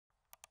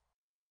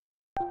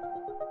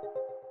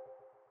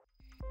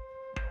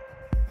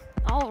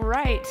All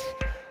right.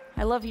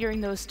 I love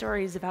hearing those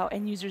stories about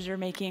end users are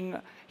making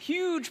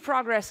huge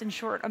progress in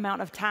short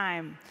amount of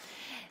time.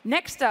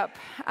 Next up,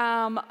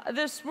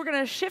 we're going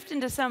to shift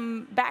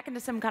back into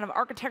some kind of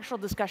architectural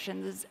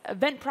discussions.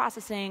 Event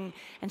processing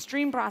and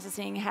stream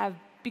processing have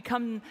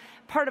become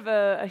part of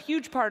a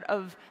huge part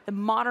of the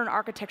modern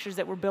architectures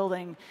that we're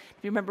building.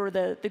 If you remember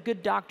the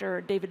good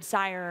doctor, David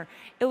Sire,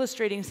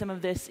 illustrating some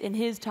of this in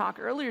his talk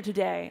earlier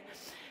today.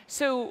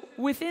 So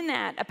within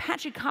that,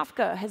 Apache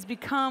Kafka has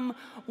become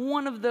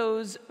one of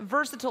those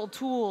versatile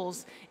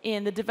tools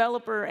in the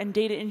developer and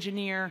data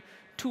engineer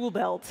tool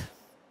belt.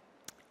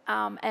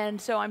 And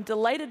so I'm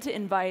delighted to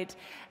invite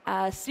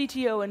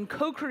CTO and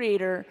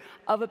co-creator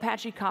of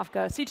Apache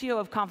Kafka, CTO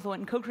of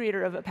Confluent and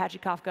co-creator of Apache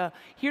Kafka,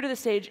 here to the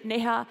stage,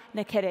 Neha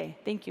Narkhede.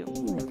 Thank you.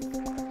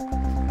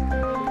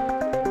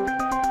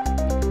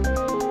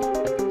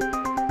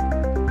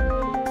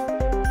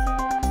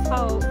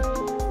 Oh,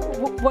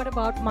 what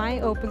about my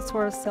open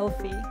source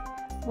selfie?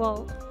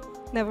 Well,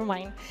 never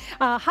mind.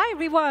 Hi,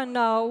 everyone.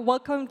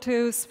 Welcome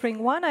to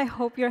SpringOne. I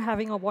hope you're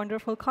having a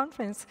wonderful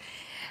conference.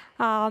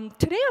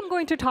 Today, I'm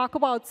going to talk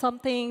about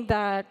something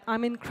that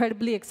I'm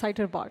incredibly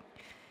excited about.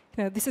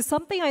 This is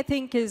something I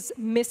think is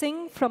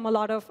missing from a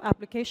lot of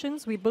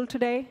applications we build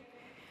today.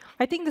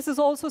 I think this is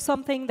also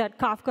something that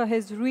Kafka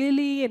has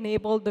really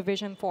enabled the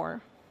vision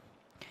for.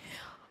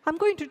 I'm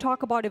going to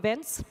talk about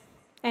events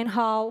and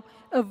how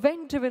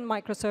event-driven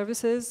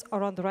microservices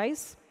are on the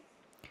rise.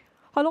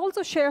 I'll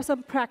also share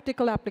some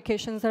practical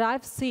applications that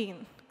I've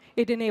seen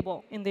it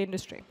enable in the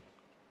industry.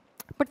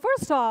 But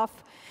first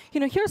off,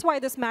 here's why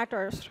this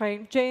matters,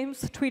 right?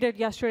 James tweeted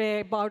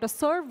yesterday about a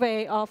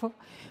survey of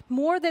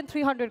more than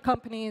 300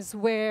 companies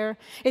where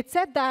it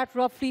said that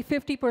roughly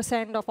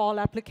 50% of all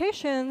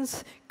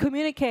applications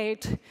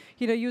communicate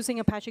using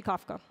Apache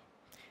Kafka.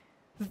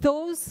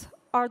 Those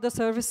are the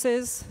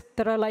services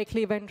that are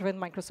likely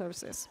event-driven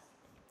microservices.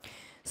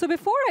 So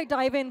before I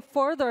dive in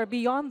further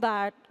beyond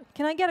that,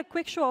 can I get a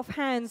quick show of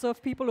hands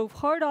of people who've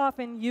heard of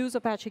and use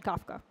Apache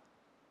Kafka?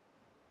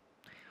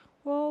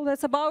 Well,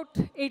 that's about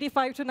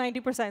 85 to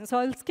 90%. So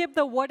I'll skip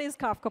the what is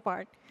Kafka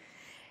part.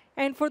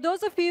 And for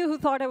those of you who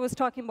thought I was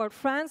talking about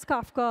Franz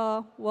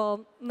Kafka,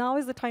 well, now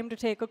is the time to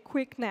take a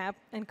quick nap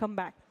and come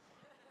back.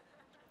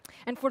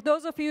 And for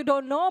those of you who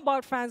don't know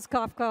about Franz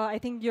Kafka, I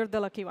think you're the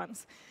lucky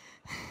ones.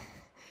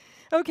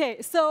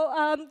 OK,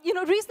 so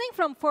reasoning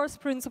from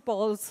first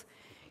principles,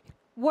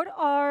 what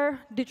are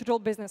digital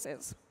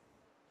businesses?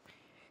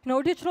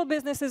 Digital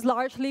business is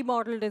largely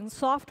modeled in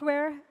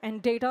software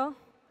and data,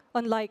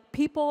 unlike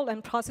people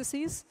and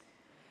processes.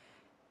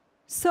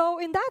 So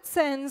in that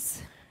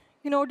sense,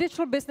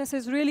 digital business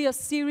is really a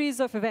series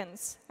of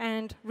events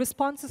and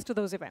responses to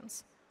those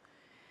events.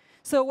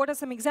 So what are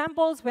some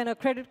examples? When a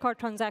credit card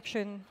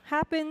transaction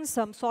happens,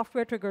 some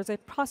software triggers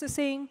its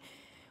processing.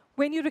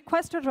 When you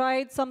request a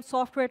ride, some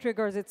software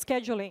triggers its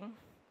scheduling.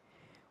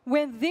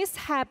 When this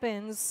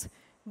happens,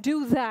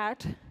 do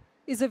that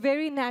is a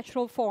very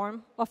natural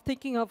form of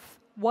thinking of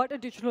what a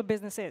digital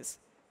business is.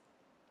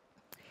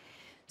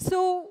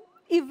 So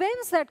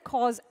events that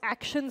cause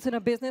actions in a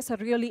business are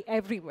really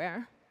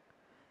everywhere.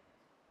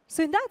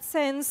 So in that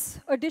sense,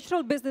 a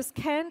digital business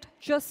can't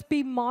just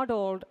be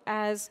modeled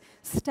as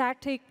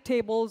static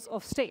tables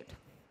of state.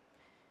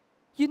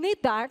 You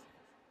need that,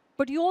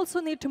 but you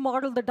also need to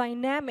model the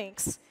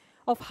dynamics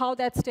of how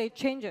that state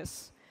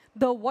changes,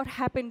 the what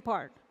happened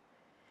part.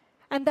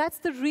 And that's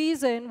the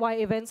reason why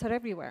events are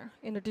everywhere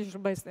in a digital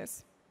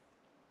business.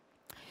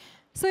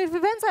 So if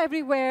events are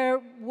everywhere,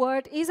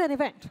 what is an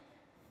event?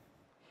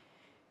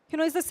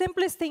 It's the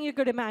simplest thing you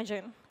could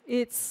imagine.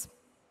 It's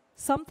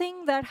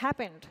something that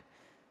happened,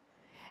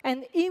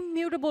 an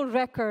immutable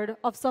record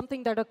of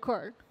something that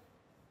occurred.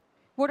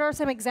 What are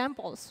some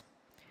examples?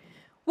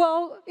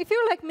 Well, if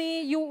you're like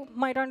me, you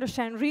might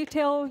understand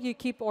retail. You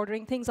keep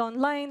ordering things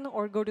online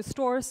or go to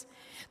stores.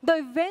 The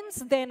events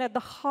then at the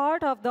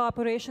heart of the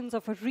operations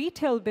of a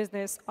retail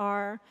business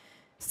are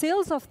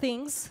sales of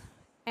things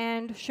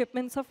and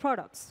shipments of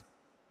products.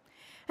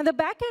 And the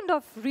back end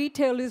of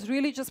retail is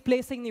really just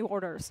placing new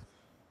orders.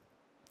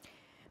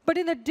 But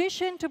in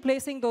addition to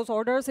placing those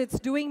orders, it's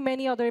doing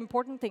many other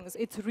important things.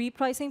 It's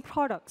repricing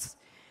products.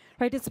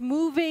 Right? It's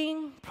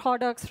moving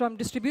products from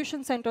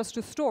distribution centers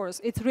to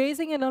stores. It's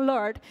raising an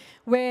alert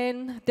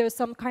when there's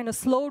some kind of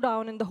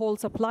slowdown in the whole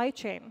supply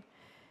chain.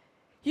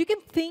 You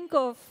can think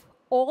of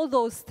all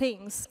those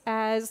things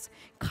as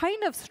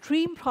kind of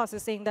stream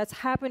processing that's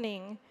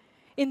happening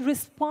in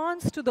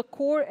response to the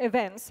core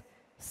events,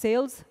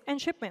 sales and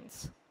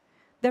shipments,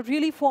 that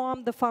really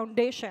form the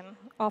foundation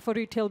of a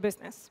retail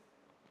business.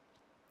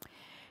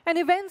 And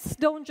events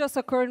don't just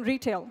occur in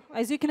retail.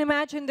 As you can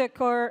imagine, they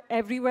occur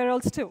everywhere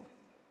else, too.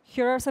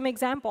 Here are some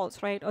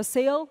examples, right? A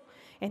sale,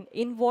 an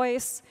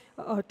invoice,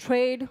 a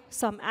trade,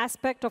 some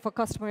aspect of a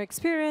customer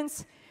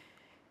experience.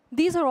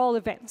 These are all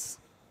events.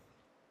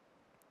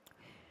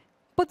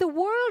 But the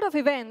world of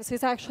events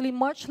is actually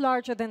much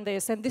larger than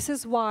this, and this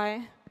is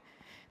why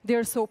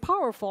they're so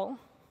powerful.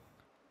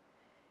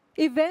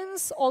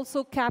 Events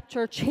also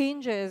capture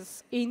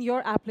changes in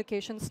your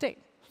application state.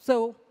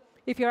 So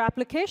If your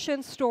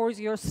application stores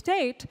your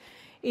state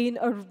in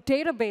a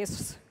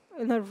database,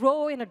 in a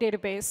row in a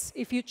database,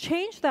 if you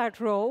change that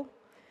row,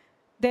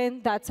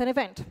 then that's an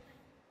event.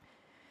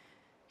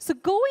 So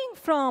going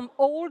from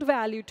old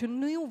value to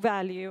new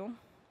value,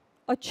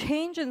 a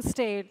change in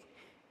state,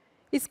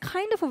 is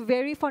kind of a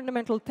very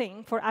fundamental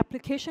thing for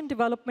application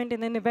development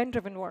in an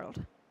event-driven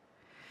world.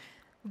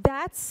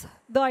 That's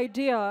the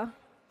idea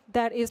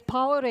that is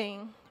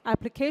powering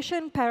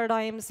application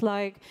paradigms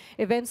like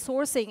event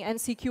sourcing and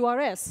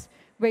CQRS,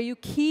 where you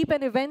keep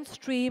an event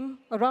stream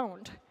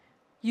around.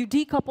 You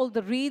decouple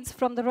the reads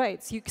from the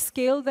writes. You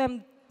scale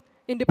them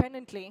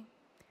independently.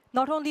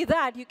 Not only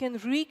that, you can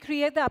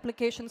recreate the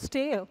application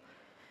stale,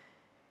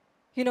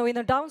 in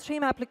a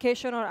downstream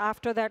application or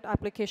after that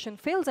application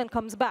fails and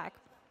comes back.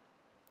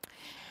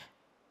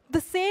 The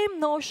same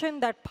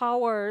notion that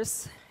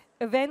powers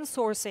event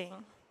sourcing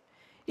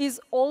is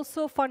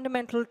also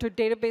fundamental to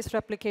database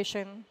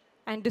replication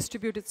and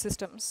distributed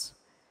systems,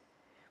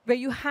 where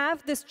you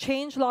have this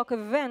change log of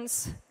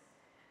events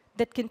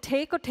that can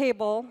take a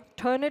table,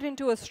 turn it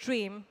into a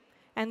stream,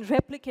 and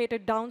replicate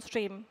it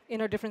downstream in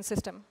a different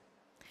system.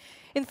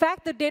 In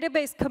fact, the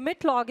database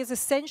commit log is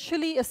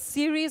essentially a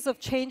series of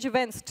change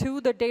events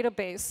to the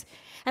database.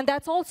 And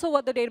that's also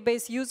what the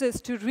database uses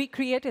to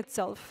recreate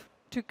itself,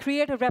 to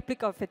create a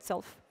replica of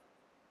itself.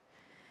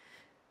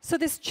 So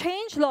this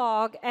change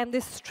log and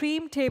this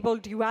stream table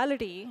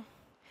duality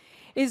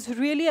is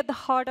really at the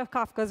heart of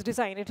Kafka's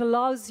design. It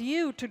allows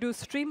you to do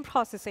stream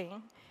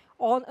processing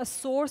on a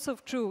source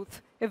of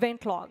truth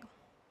event log.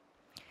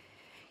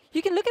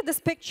 You can look at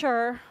this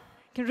picture.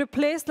 You can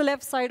replace the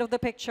left side of the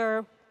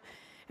picture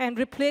and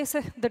replace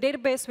the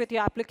database with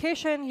your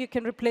application. You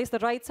can replace the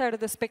right side of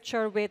this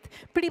picture with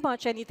pretty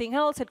much anything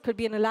else. It could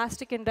be an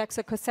Elastic Index,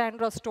 a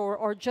Cassandra store,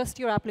 or just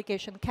your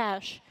application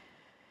cache.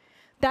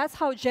 That's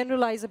how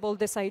generalizable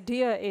this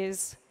idea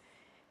is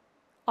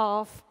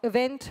of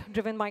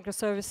event-driven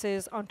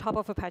microservices on top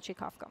of Apache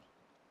Kafka.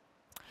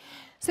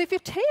 So if you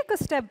take a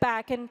step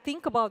back and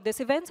think about this,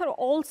 events are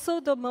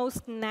also the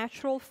most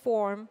natural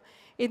form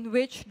in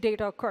which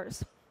data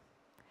occurs.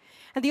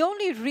 And the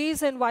only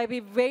reason why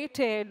we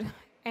waited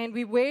and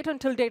we wait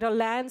until data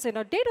lands in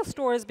our data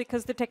store is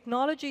because the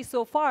technology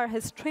so far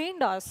has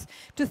trained us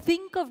to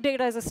think of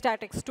data as a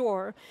static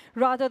store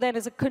rather than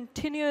as a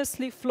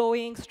continuously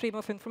flowing stream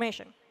of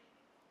information.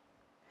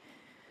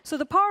 So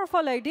the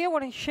powerful idea I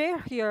want to share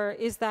here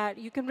is that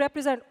you can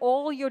represent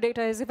all your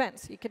data as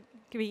events.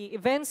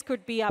 Events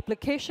could be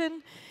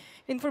application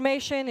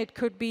information, it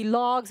could be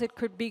logs, it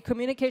could be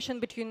communication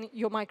between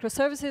your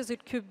microservices,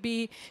 it could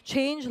be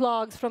change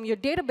logs from your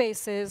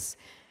databases.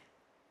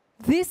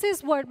 This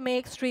is what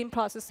makes stream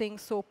processing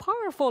so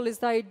powerful, is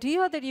the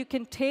idea that you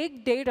can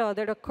take data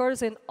that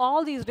occurs in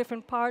all these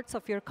different parts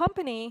of your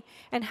company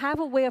and have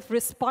a way of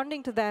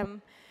responding to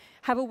them,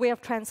 have a way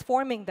of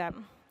transforming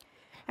them.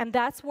 And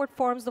that's what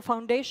forms the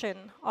foundation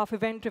of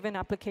event-driven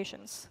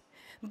applications.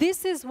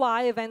 This is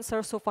why events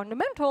are so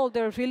fundamental.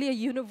 They're really a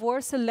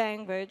universal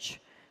language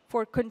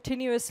for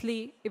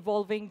continuously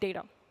evolving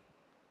data.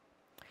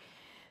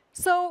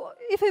 So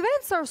if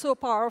events are so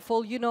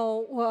powerful,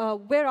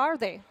 where are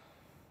they?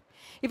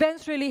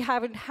 Events really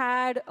haven't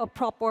had a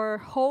proper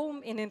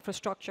home in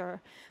infrastructure.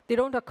 They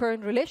don't occur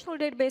in relational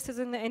databases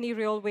in any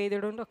real way. They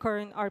don't occur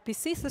in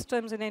RPC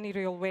systems in any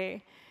real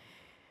way.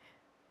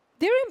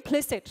 They're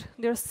implicit.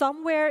 They're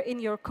somewhere in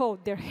your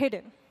code. They're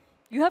hidden.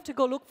 You have to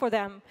go look for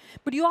them.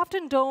 But you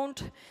often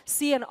don't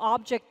see an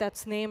object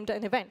that's named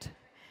an event.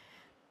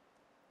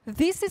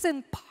 This is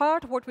in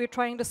part what we're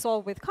trying to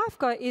solve with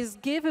Kafka, is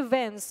give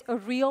events a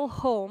real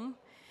home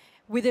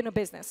within a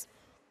business.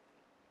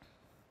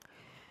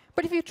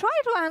 But if you try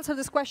to answer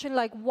this question,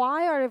 like,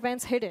 why are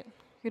events hidden?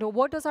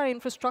 What does our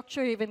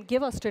infrastructure even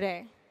give us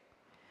today?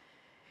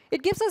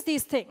 It gives us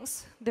these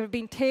things. There have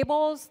been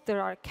tables,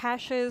 there are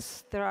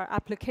caches, there are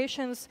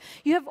applications.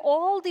 You have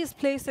all these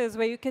places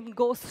where you can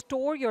go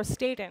store your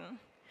state in.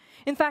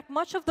 In fact,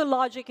 much of the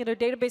logic in a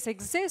database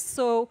exists,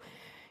 so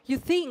you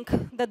think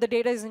that the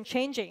data isn't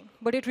changing,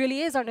 but it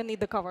really is underneath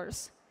the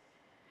covers.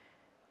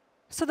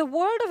 So the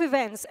world of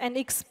events and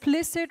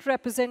explicit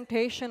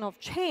representation of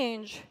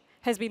change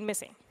has been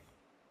missing.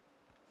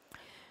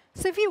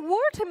 So if you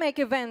were to make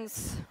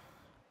events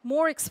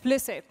more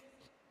explicit,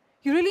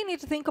 you really need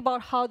to think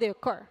about how they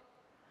occur.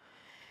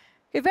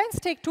 Events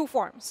take two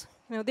forms.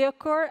 They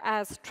occur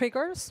as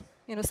triggers,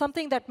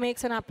 something that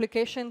makes an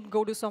application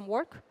go do some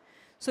work.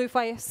 So if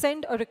I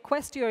send a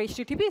request to your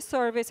HTTP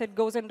service, it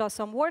goes and does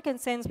some work and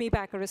sends me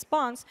back a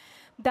response.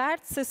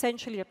 That's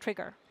essentially a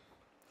trigger.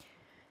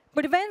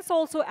 But events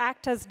also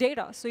act as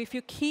data. So if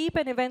you keep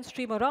an event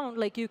stream around,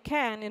 like you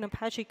can in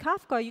Apache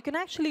Kafka, you can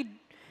actually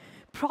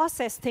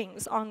process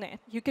things on it.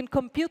 You can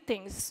compute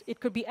things. It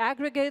could be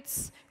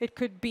aggregates. It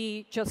could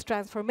be just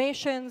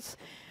transformations.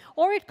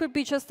 Or it could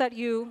be just that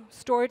you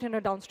store it in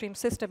a downstream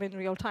system in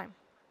real time.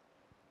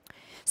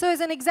 So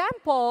as an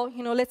example,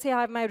 let's say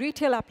I have my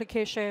retail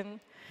application.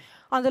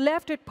 On the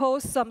left, it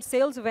posts some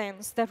sales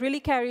events that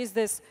really carries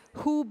this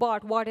who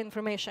bought what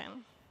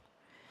information.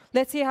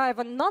 Let's say I have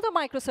another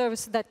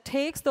microservice that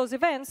takes those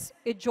events,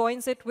 it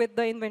joins it with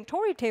the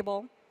inventory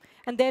table,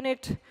 and then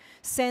it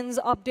sends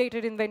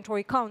updated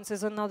inventory counts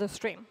as another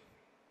stream.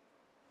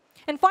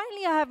 And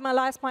finally, I have my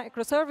last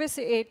microservice.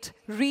 It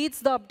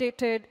reads the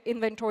updated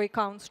inventory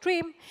count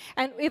stream.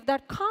 And if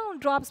that count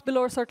drops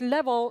below a certain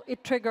level,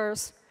 it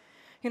triggers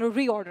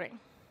reordering.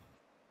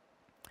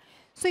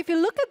 So if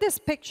you look at this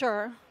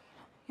picture,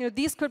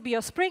 these could be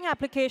your Spring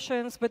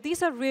applications, but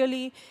these are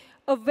really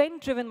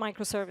event-driven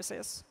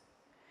microservices.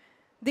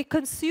 They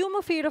consume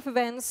a feed of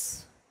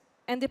events,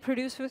 and they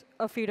produce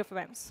a feed of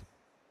events.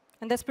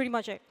 And that's pretty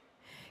much it.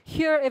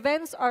 Here,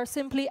 events are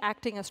simply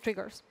acting as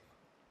triggers.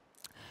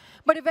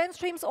 But event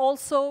streams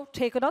also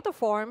take another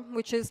form,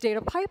 which is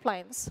data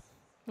pipelines.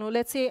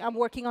 Let's say I'm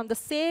working on the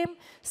same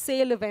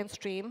sale event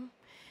stream,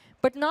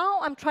 but now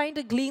I'm trying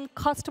to glean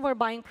customer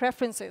buying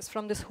preferences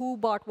from this who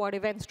bought what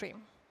event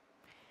stream.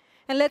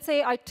 And let's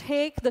say I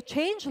take the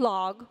change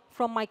log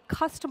from my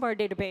customer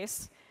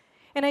database,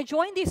 and I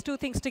join these two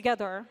things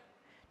together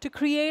to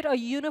create a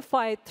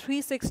unified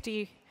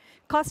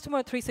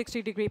customer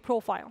 360-degree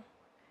profile.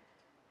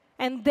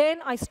 And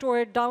then I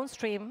store it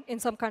downstream in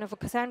some kind of a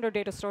Cassandra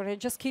data store, and I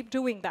just keep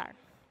doing that.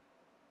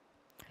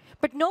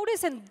 But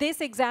notice in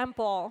this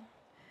example,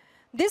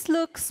 this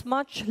looks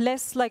much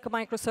less like a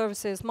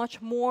microservices,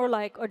 much more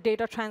like a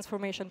data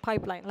transformation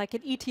pipeline, like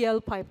an ETL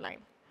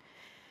pipeline.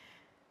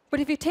 But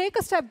if you take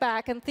a step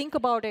back and think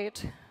about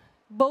it,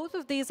 both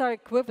of these are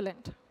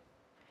equivalent.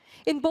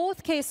 In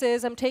both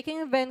cases, I'm taking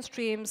event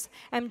streams,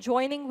 I'm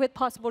joining with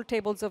possible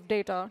tables of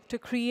data to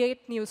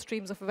create new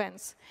streams of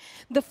events.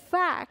 The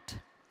fact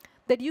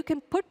that you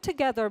can put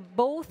together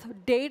both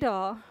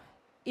data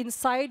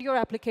inside your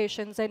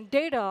applications and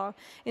data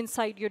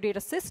inside your data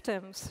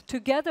systems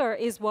together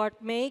is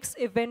what makes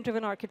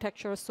event-driven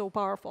architecture so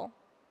powerful.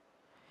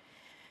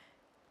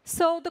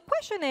 So the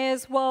question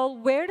is, well,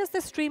 where does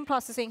the stream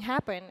processing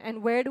happen,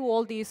 and where do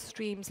all these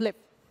streams live?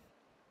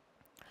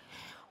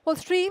 Well,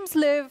 streams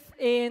live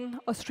in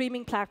a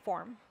streaming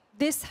platform.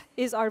 This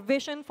is our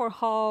vision for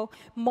how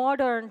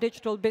modern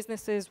digital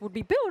businesses would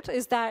be built,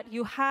 is that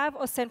you have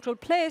a central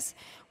place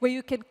where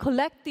you can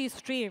collect these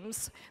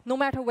streams, no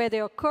matter where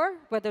they occur,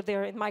 whether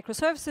they're in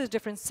microservices,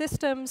 different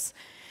systems,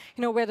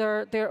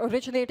 whether they're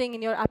originating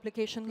in your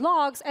application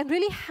logs, and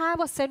really have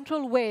a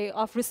central way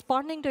of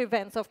responding to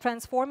events, of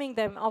transforming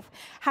them, of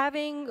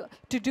having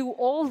to do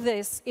all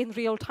this in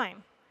real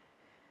time.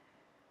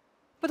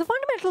 But the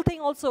fundamental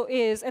thing also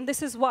is, and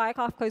this is why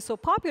Kafka is so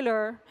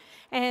popular,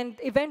 and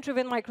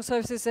event-driven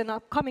microservices is an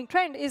upcoming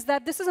trend, is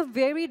that this is a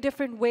very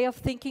different way of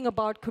thinking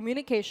about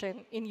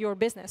communication in your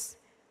business.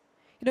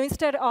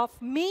 Instead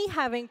of me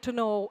having to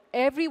know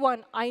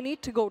everyone I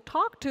need to go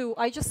talk to,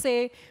 I just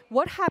say,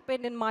 what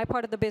happened in my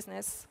part of the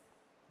business?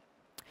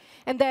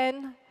 And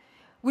then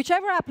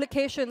whichever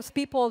applications,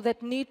 people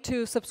that need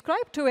to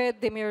subscribe to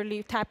it, they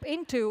merely tap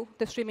into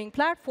the streaming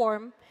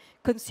platform,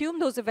 consume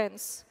those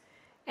events,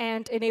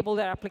 and enable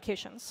their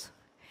applications.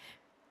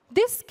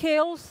 This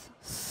scales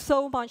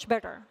so much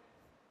better.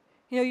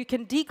 You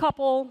can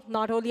decouple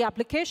not only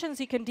applications,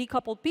 you can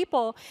decouple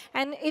people,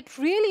 and it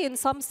really, in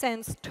some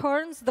sense,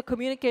 turns the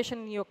communication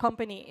in your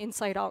company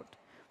inside out.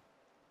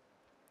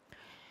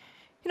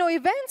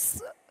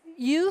 Events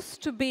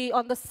used to be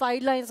on the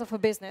sidelines of a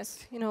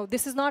business.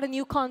 This is not a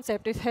new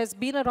concept. It has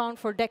been around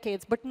for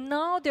decades, but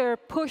now they're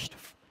pushed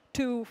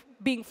to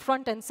being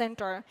front and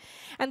center.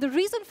 And the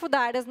reason for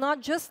that is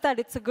not just that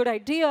it's a good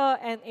idea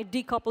and it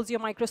decouples your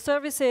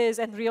microservices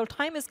and real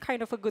time is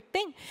kind of a good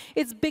thing.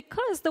 It's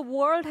because the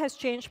world has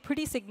changed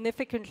pretty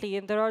significantly,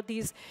 and there are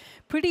these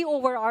pretty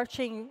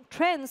overarching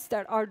trends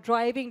that are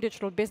driving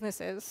digital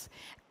businesses,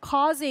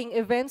 causing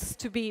events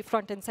to be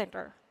front and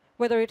center.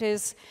 Whether it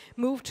is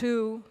move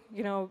to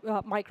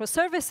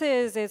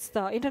microservices, it's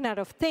the Internet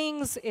of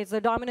Things, it's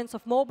the dominance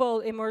of mobile,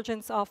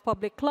 emergence of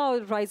public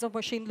cloud, rise of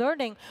machine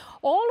learning.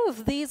 All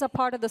of these are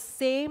part of the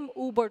same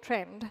Uber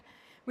trend,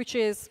 which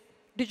is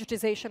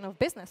digitization of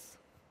business.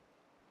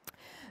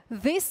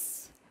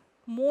 This,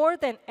 more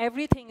than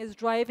everything, is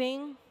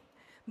driving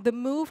the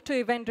move to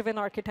event-driven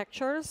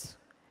architectures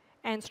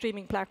and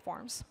streaming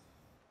platforms.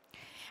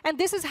 And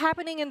this is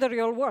happening in the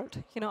real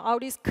world.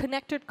 Audi's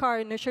connected car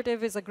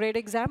initiative is a great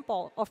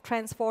example of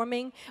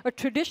transforming a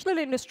traditional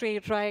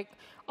industry like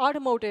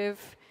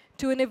automotive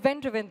to an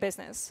event-driven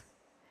business.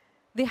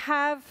 They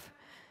have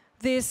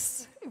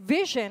this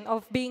vision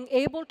of being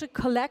able to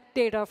collect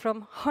data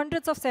from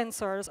hundreds of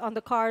sensors on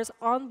the car's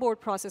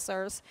onboard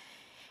processors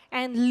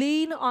and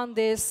lean on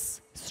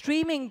this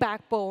streaming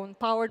backbone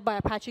powered by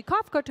Apache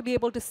Kafka to be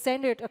able to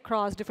send it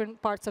across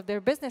different parts of their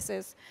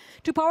businesses,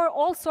 to power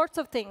all sorts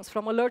of things,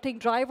 from alerting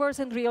drivers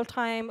in real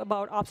time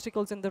about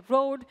obstacles in the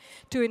road,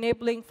 to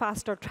enabling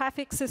faster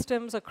traffic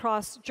systems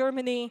across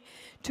Germany,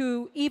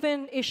 to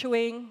even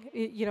issuing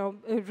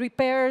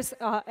repairs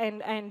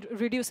and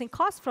reducing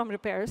costs from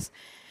repairs,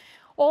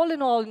 all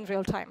in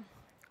real time.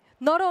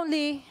 Not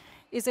only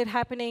is it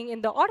happening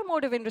in the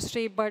automotive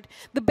industry, but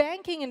the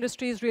banking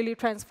industry is really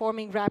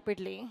transforming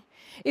rapidly.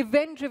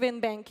 Event-driven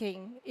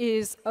banking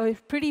is a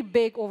pretty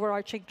big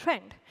overarching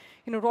trend.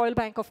 Royal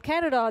Bank of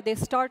Canada, they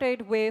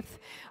started with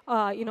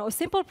a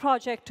simple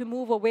project to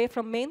move away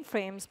from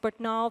mainframes, but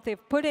now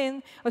they've put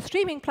in a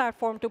streaming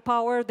platform to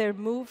power their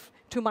move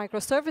to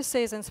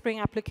microservices and Spring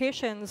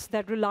applications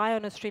that rely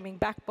on a streaming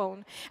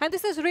backbone. And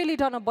this has really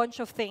done a bunch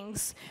of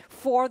things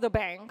for the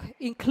bank,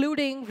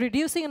 including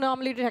reducing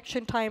anomaly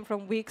detection time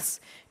from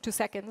weeks to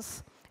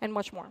seconds, and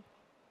much more.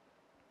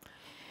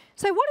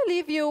 So I want to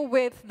leave you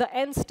with the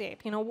end state.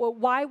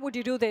 Why would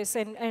you do this,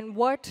 and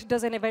what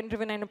does an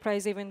event-driven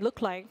enterprise even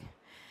look like?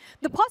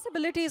 The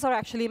possibilities are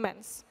actually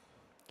immense.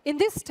 In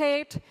this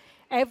state,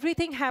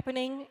 everything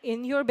happening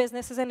in your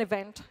business is an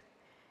event.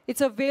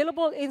 It's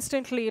available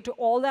instantly to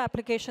all the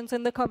applications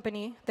in the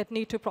company that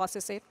need to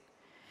process it.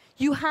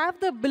 You have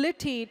the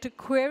ability to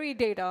query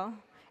data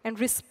and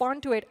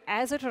respond to it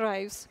as it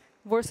arrives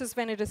versus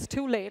when it is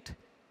too late.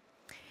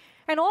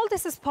 And all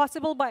this is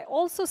possible by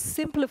also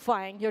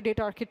simplifying your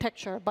data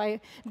architecture,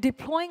 by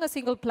deploying a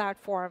single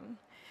platform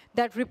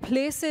that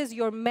replaces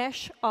your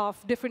mesh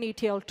of different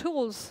ETL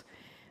tools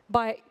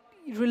by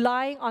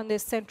relying on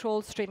this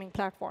central streaming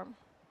platform.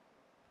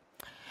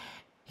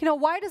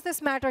 Why does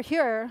this matter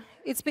here?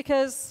 It's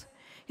because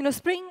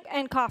Spring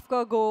and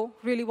Kafka go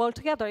really well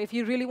together. If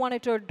you really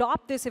wanted to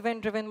adopt this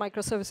event-driven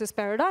microservices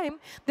paradigm,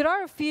 there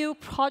are a few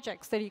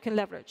projects that you can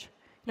leverage.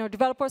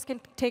 Developers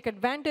can take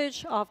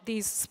advantage of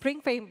these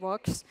Spring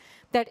frameworks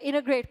that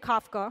integrate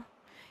Kafka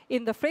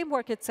in the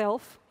framework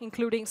itself,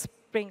 including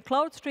Spring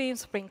Cloud Stream,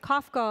 Spring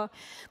Kafka.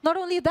 Not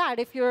only that,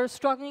 if you're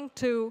struggling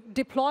to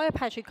deploy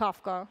Apache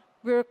Kafka,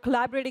 we're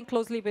collaborating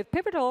closely with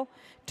Pivotal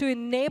to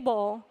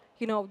enable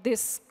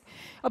this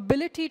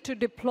ability to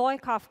deploy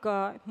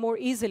Kafka more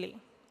easily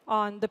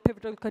on the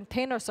Pivotal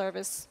container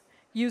service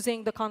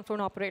using the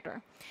Confluent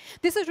operator.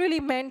 This is really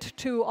meant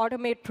to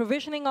automate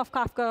provisioning of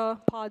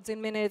Kafka pods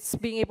in minutes,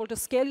 being able to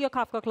scale your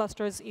Kafka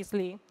clusters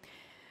easily.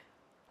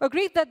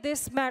 Agreed that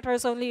this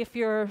matters only if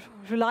you're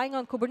relying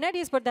on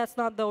Kubernetes, but that's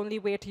not the only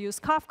way to use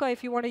Kafka.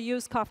 If you want to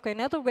use Kafka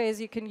in other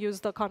ways, you can use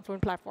the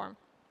Confluent platform.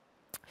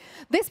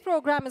 This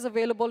program is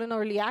available in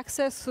early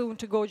access, soon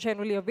to go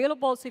generally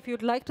available. So if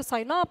you'd like to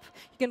sign up,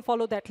 you can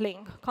follow that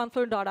link,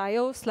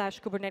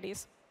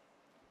 confluent.io/Kubernetes.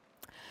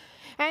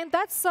 And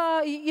that's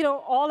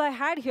all I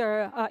had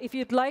here. If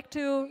you'd like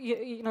to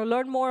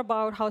learn more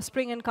about how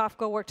Spring and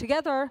Kafka work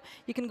together,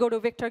 you can go to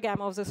Victor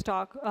Gamov's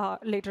talk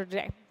later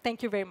today.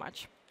 Thank you very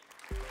much.